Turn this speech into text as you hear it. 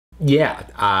yeah,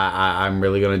 I'm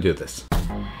really gonna do this.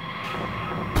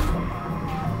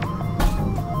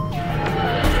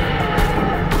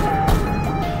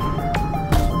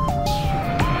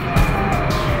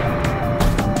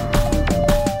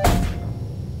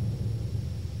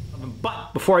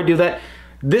 But before I do that,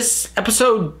 this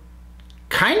episode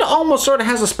kind of almost sort of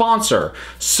has a sponsor.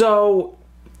 So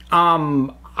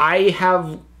I've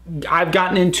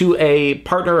gotten into a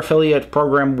partner affiliate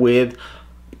program with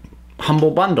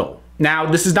Humble Bundle. Now,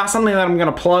 this is not something that I'm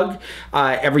going to plug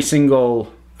every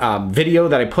single video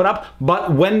that I put up,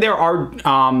 but when there are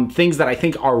things that I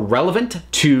think are relevant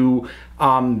to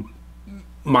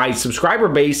my subscriber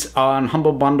base on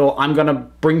Humble Bundle, I'm going to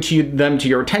bring them to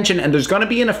your attention, and there's going to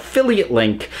be an affiliate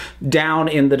link down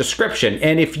in the description.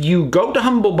 And if you go to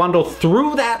Humble Bundle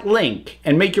through that link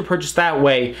and make your purchase that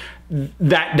way,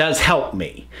 that does help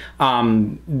me.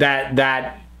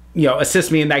 That you know,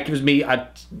 assists me, and that gives me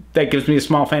a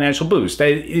small financial boost.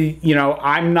 You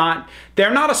know,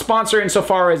 they're not a sponsor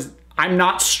insofar as I'm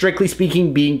not, strictly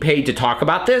speaking, being paid to talk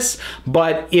about this,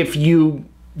 but if you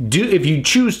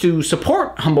choose to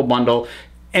support Humble Bundle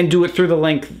and do it through the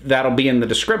link that'll be in the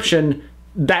description,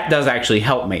 that does actually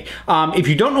help me. If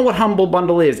you don't know what Humble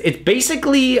Bundle is, it's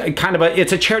basically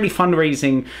it's a charity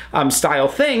fundraising style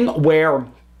thing where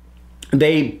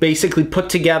they basically put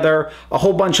together a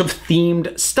whole bunch of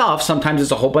themed stuff. Sometimes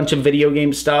it's a whole bunch of video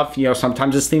game stuff, you know,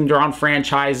 sometimes it's themed around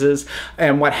franchises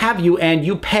and what have you, and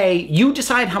you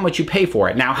decide how much you pay for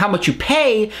it. Now, how much you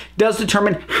pay does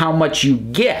determine how much you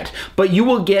get, but you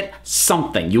will get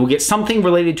something. You will get something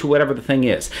related to whatever the thing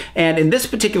is. And in this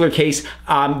particular case,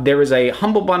 there is a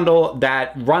Humble Bundle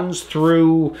that runs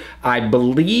through, I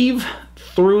believe,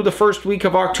 through the first week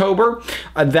of October,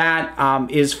 that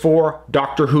is for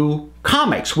Doctor Who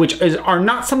comics, which are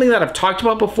not something that I've talked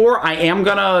about before. I am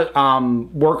gonna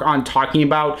work on talking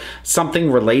about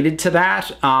something related to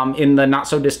that in the not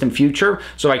so distant future,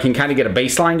 so I can kind of get a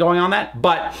baseline going on that.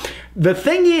 But the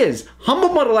thing is, Humble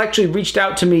Bundle actually reached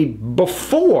out to me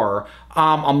before,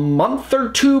 a month or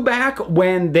two back,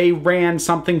 when they ran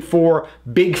something for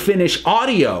Big Finish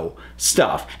audio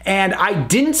stuff. And I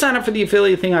didn't sign up for the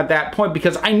affiliate thing at that point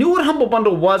because I knew what Humble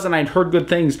Bundle was and I'd heard good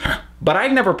things, but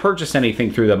I'd never purchased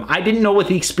anything through them. I didn't know what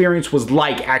the experience was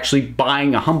like actually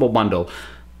buying a Humble Bundle.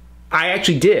 I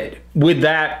actually did with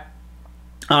that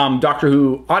Doctor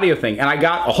Who audio thing, and I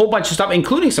got a whole bunch of stuff,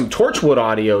 including some Torchwood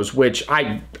audios, which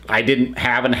I didn't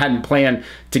have and hadn't planned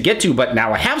to get to, but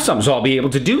now I have some, so I'll be able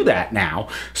to do that now.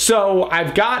 So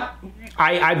I've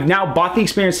now bought the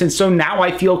experience, and so now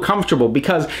I feel comfortable,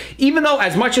 because even though,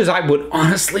 as much as I would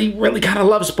honestly really kind of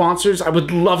love sponsors, I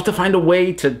would love to find a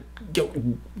way to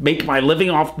make my living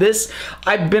off this.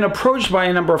 I've been approached by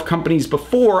a number of companies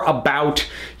before about,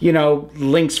 you know,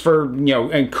 links for, you know,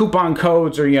 and coupon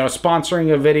codes, or, you know,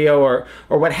 sponsoring a video or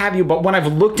what have you. But when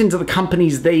I've looked into the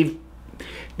companies, they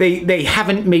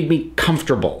haven't made me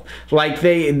comfortable. Like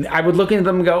I would look into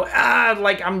them and go,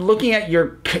 like, I'm looking at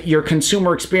your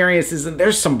consumer experiences, and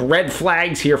there's some red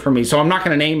flags here for me. So I'm not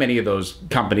going to name any of those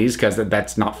companies because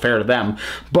that's not fair to them.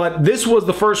 But this was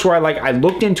the first where I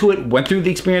looked into it, went through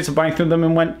the experience of buying through them,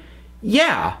 and went,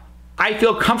 yeah, I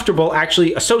feel comfortable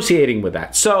actually associating with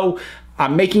that. So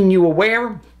I'm making you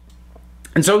aware.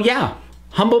 And so, yeah,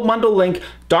 Humble Bundle link,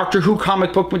 Doctor Who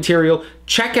comic book material.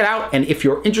 Check it out, and if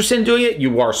you're interested in doing it,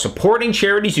 you are supporting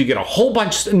charities. You get a whole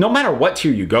bunch, no matter what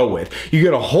tier you go with, you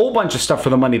get a whole bunch of stuff for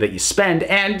the money that you spend,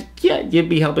 and yeah, you'd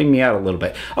be helping me out a little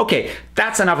bit. Okay,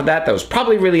 that's enough of that. That was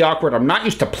probably really awkward. I'm not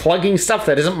used to plugging stuff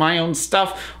that isn't my own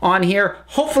stuff on here.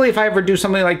 Hopefully, if I ever do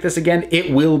something like this again,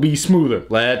 it will be smoother.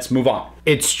 Let's move on.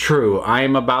 It's true. I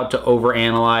am about to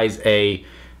overanalyze a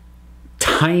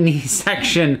tiny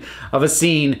section of a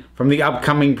scene from the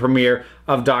upcoming premiere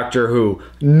of Doctor Who.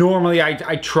 Normally,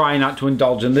 I try not to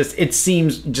indulge in this. It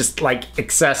seems just like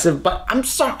excessive, but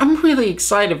I'm really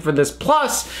excited for this.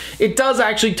 Plus, it does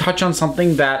actually touch on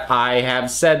something that I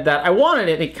have said that I wanted,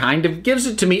 and it kind of gives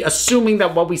it to me, assuming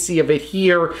that what we see of it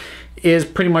here is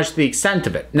pretty much the extent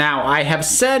of it. Now, I have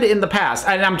said in the past,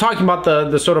 and I'm talking about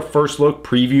the sort of first look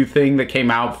preview thing that came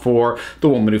out for The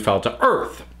Woman Who Fell to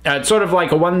Earth. It's sort of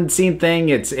like a one scene thing.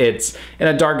 It's in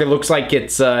a dark, it looks like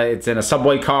it's in a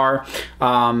subway car,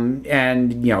 and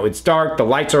you know, it's dark, the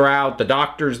lights are out, the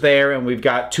doctor's there, and we've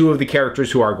got two of the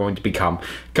characters who are going to become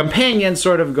companions,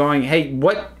 sort of going, hey,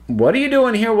 what are you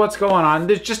doing here? What's going on?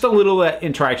 There's just a little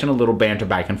interaction, a little banter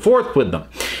back and forth with them.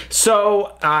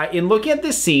 So in looking at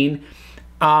this scene,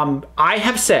 I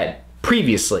have said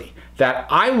previously that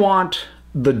I want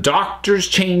the Doctor's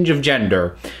change of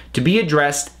gender to be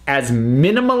addressed as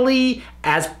minimally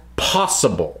as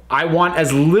possible. I want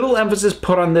as little emphasis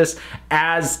put on this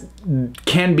as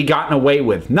can be gotten away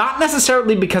with. Not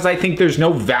necessarily because I think there's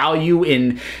no value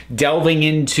in delving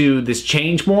into this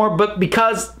change more, but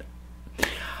because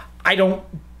I don't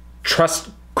trust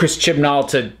Chris Chibnall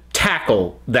to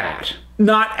tackle that.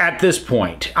 Not at this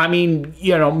point. I mean,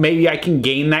 you know, maybe I can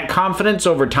gain that confidence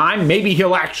over time. Maybe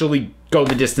he'll actually go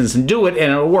the distance and do it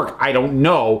and it'll work. I don't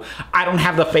know. I don't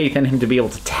have the faith in him to be able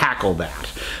to tackle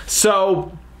that.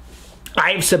 So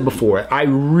I've said before, I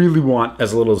really want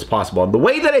as little as possible. And the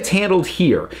way that it's handled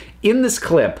here in this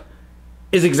clip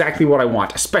is exactly what I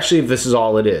want, especially if this is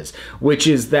all it is, which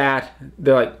is that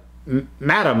they're like,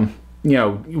 "Madam, you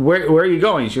know, where are you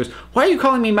going?" She goes, "Why are you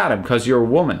calling me madam? Because you're a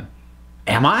woman."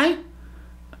 Am I?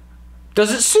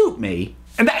 Does it suit me?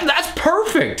 And that's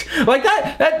perfect. Like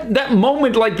that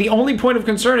moment, like the only point of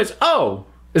concern is, oh,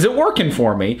 is it working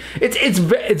for me? It's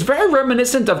very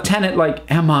reminiscent of Tenet, like,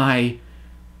 am I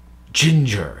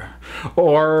Ginger?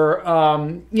 Or,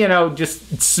 you know,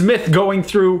 just Smith going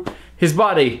through his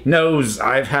body, knows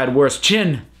I've had worse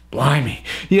chin. Blimey.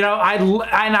 You know,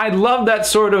 I love that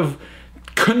sort of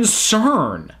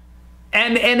concern.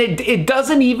 And it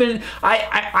doesn't even,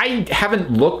 I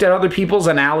haven't looked at other people's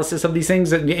analysis of these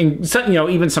things, and some, you know,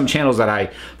 even some channels that I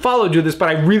follow do this, but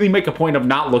I really make a point of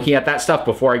not looking at that stuff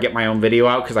before I get my own video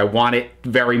out because I want it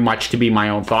very much to be my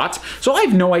own thoughts. So I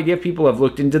have no idea if people have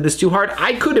looked into this too hard.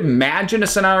 I could imagine a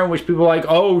scenario in which people are like,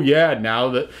 oh yeah, now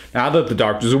that the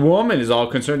doctor's a woman, is all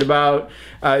concerned about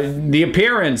the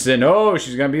appearance, and oh,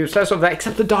 she's gonna be obsessed with that.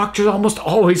 Except the doctor's almost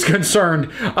always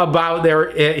concerned about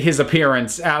his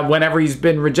appearance whenever he's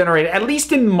been regenerated. At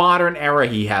least in modern era,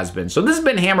 he has been. So this has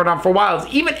been hammered on for a while.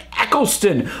 Even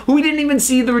Eccleston, who we didn't even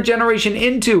see the regeneration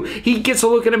into, he gets a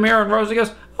look in a mirror and Rosie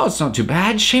goes, "Oh, it's not too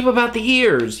bad. Shame about the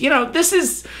ears." You know, this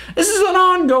is an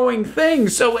ongoing thing.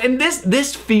 So, and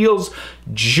this feels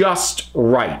just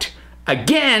right.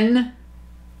 Again,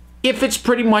 if it's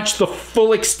pretty much the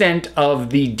full extent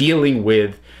of the dealing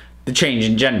with the change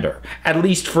in gender, at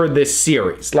least for this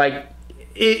series. Like,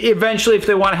 eventually, if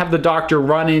they want to have the doctor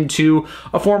run into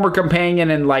a former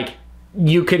companion and, like,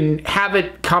 you can have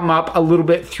it come up a little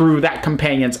bit through that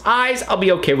companion's eyes, I'll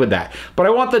be okay with that. But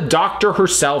I want the doctor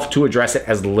herself to address it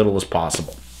as little as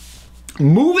possible.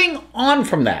 Moving on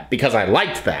from that, because I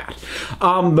liked that,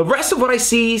 the rest of what I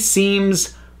see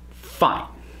seems fine.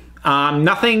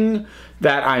 Nothing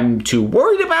that I'm too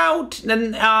worried about,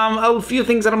 and a few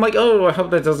things that I'm like, oh, I hope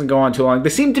that doesn't go on too long. They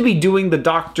seem to be doing the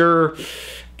doctor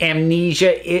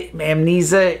amnesia,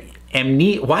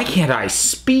 why can't I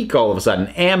speak all of a sudden?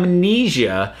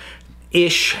 Amnesia-ish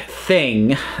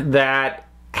thing that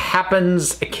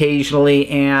happens occasionally,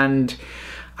 and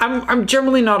I'm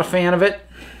generally not a fan of it.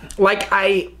 Like,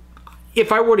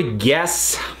 if I were to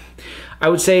guess, I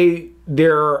would say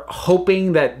they're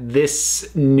hoping that that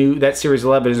Series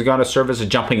 11 is going to serve as a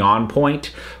jumping on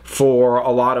point for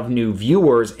a lot of new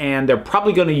viewers, and they're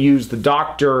probably going to use the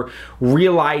doctor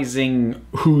realizing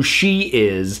who she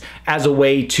is as a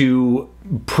way to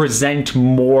present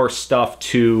more stuff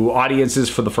to audiences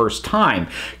for the first time.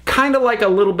 Kind of like a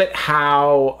little bit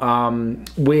how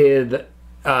with the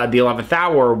 11th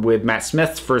Hour with Matt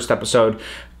Smith's first episode,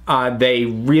 they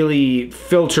really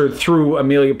filtered through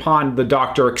Amelia Pond, the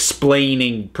doctor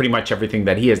explaining pretty much everything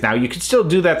that he is. Now, you could still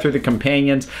do that through the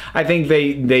companions. I think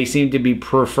they seem to be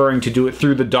preferring to do it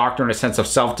through the doctor in a sense of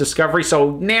self-discovery.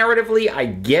 So narratively, I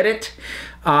get it.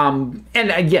 And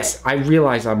yes, I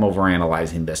realize I'm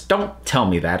overanalyzing this. Don't tell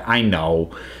me that. I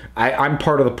know. I'm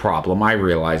part of the problem. I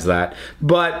realize that.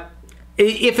 But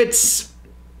if it's...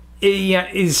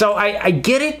 yeah, so I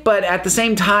get it, but at the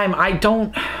same time, I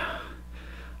don't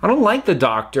like the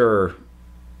Doctor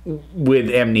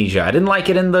with amnesia. I didn't like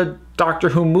it in the Doctor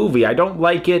Who movie. I don't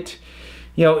like it,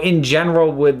 you know, in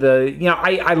general with the, you know,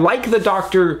 I like the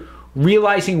Doctor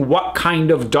realizing what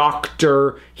kind of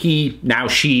doctor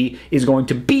she is going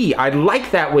to be. I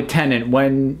like that with Tennant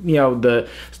when, you know,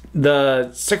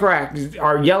 the Sycorax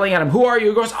are yelling at him, "Who are you?"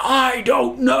 He goes, "I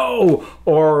don't know."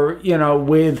 Or, you know,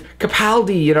 with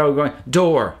Capaldi, you know, going,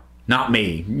 "Door, not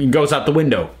me." He goes out the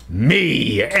window,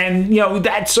 "Me." And, you know,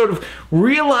 that sort of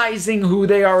realizing who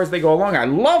they are as they go along. I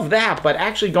love that, but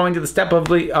actually going to the step of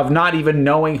not even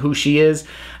knowing who she is,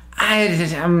 I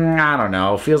don't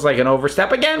know. Feels like an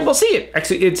overstep. Again, we'll see it.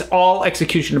 It's all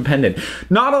execution dependent.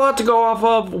 Not a lot to go off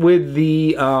of with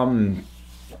the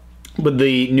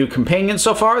new companions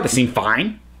so far. They seem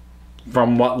fine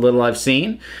from what little I've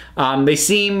seen. They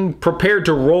seem prepared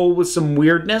to roll with some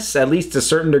weirdness, at least a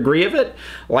certain degree of it.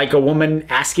 Like a woman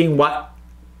asking what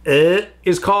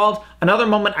is called. Another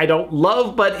moment I don't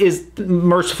love, but is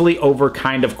mercifully over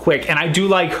kind of quick. And I do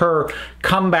like her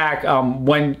comeback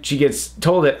when she gets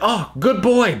told that, oh, good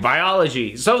boy,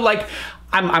 biology. So like,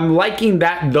 I'm liking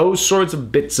those sorts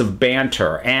of bits of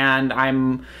banter, and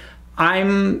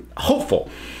I'm hopeful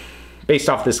based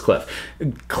off this clip.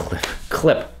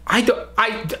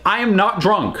 I am not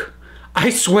drunk. I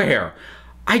swear.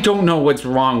 I don't know what's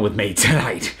wrong with me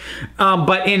tonight.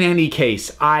 But in any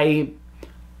case, I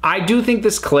do think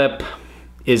this clip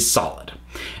is solid.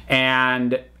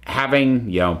 And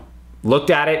having, looked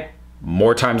at it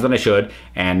more times than I should,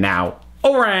 and now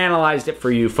overanalyzed it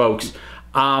for you folks,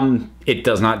 it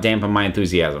does not dampen my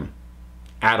enthusiasm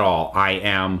at all. I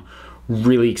am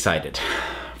really excited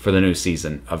for the new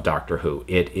season of Doctor Who.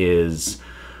 It is,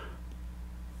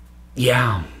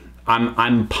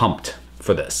 I'm pumped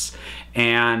for this.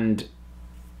 And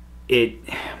it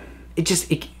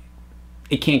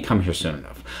can't come here soon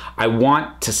enough. I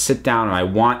want to sit down and I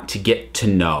want to get to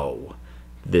know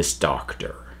this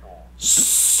Doctor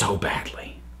so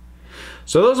badly.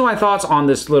 So those are my thoughts on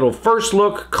this little first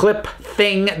look clip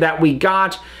thing that we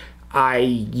got.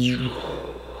 I'm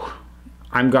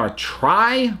gonna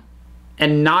try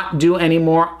and not do any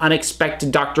more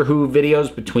unexpected Doctor Who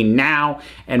videos between now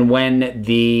and when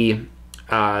the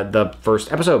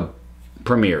first episode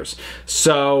premieres.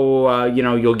 So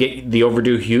you'll get the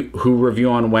overdue Who review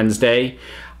on Wednesday.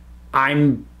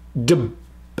 I'm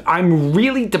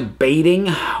really debating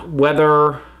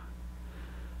whether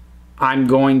I'm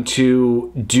going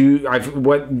to do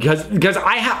because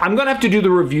I'm gonna have to do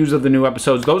the reviews of the new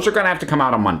episodes. Those are gonna have to come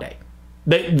out on Monday.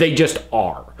 They just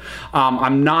are.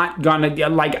 I'm not gonna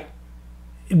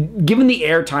given the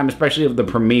airtime, especially of the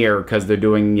premiere, because they're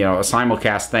doing a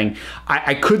simulcast thing.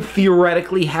 I could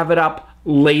theoretically have it up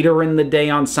later in the day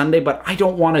on Sunday, but I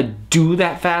don't want to do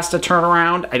that fast a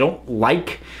turnaround. I don't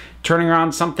like turning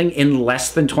around something in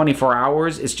less than 24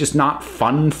 hours. It's just not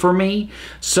fun for me.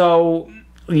 So,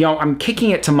 I'm kicking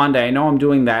it to Monday. I know I'm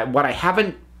doing that. What I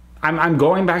haven't, I'm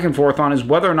going back and forth on is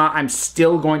whether or not I'm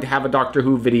still going to have a Doctor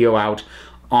Who video out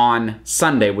on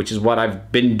Sunday, which is what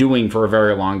I've been doing for a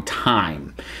very long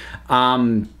time.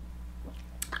 I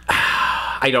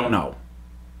don't know.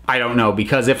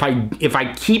 Because if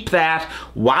I keep that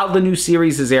while the new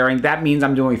series is airing, that means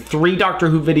I'm doing 3 Doctor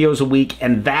Who videos a week,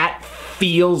 and that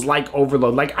feels like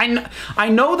overload. Like I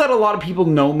know that a lot of people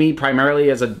know me primarily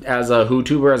as a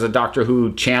WhoTuber, as a Doctor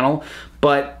Who channel,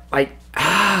 but I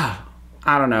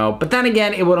don't know. But then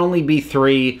again, it would only be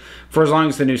 3 for as long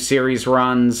as the new series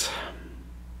runs.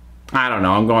 I don't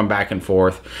know. I'm going back and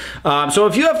forth. So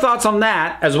if you have thoughts on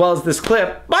that, as well as this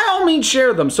clip, by all means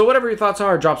share them. So whatever your thoughts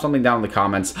are, drop something down in the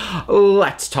comments.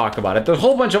 Let's talk about it. There's a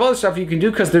whole bunch of other stuff you can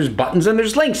do because there's buttons and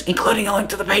there's links, including a link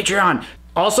to the Patreon.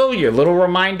 Also, your little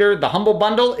reminder, the Humble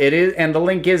Bundle, it is, and the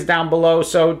link is down below,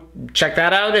 so check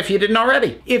that out if you didn't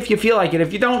already. If you feel like it.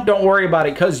 If you don't worry about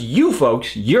it, because you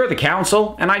folks, you're the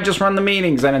council, and I just run the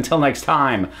meetings. And until next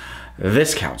time,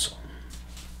 this council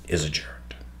is adjourned.